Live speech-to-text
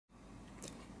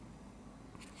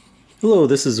Hello,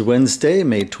 this is Wednesday,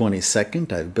 May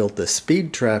 22nd. I've built a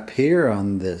speed trap here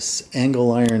on this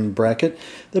angle iron bracket.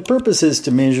 The purpose is to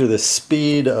measure the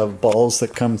speed of balls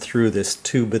that come through this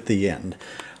tube at the end.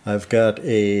 I've got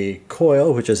a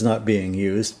coil which is not being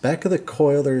used. Back of the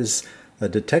coil there's a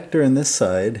detector on this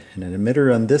side and an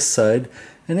emitter on this side,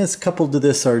 and it's coupled to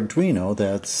this Arduino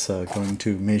that's going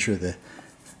to measure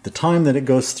the time that it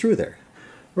goes through there.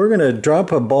 We're going to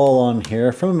drop a ball on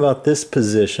here from about this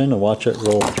position and watch it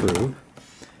roll through.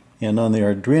 And on the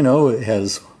Arduino it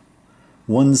has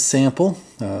one sample,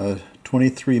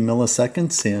 23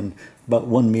 milliseconds and about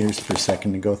 1 meters per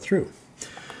second to go through.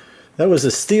 That was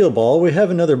a steel ball. We have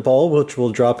another ball which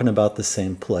will drop in about the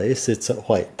same place. It's a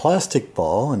white plastic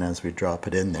ball, and as we drop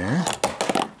it in there,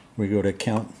 we go to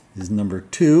count is number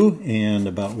 2 and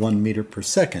about 1 meter per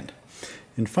second.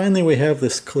 And finally we have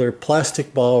this clear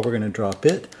plastic ball. We're going to drop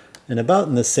it and about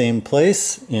in the same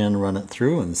place and run it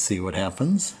through and see what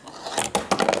happens.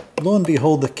 Lo and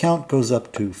behold, the count goes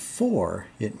up to 4.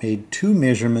 It made 2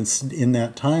 measurements in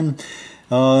that time.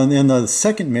 And the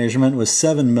second measurement was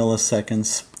 7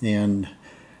 milliseconds and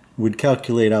would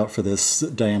calculate out for this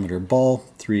diameter ball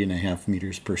 3.5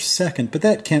 meters per second. But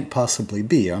that can't possibly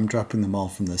be. I'm dropping them all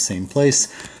from the same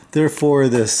place. Therefore,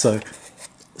 this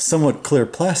somewhat clear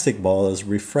plastic ball is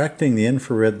refracting the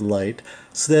infrared light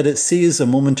so that it sees a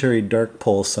momentary dark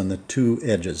pulse on the two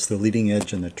edges, the leading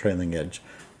edge and the trailing edge.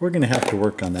 We're going to have to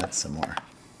work on that some more.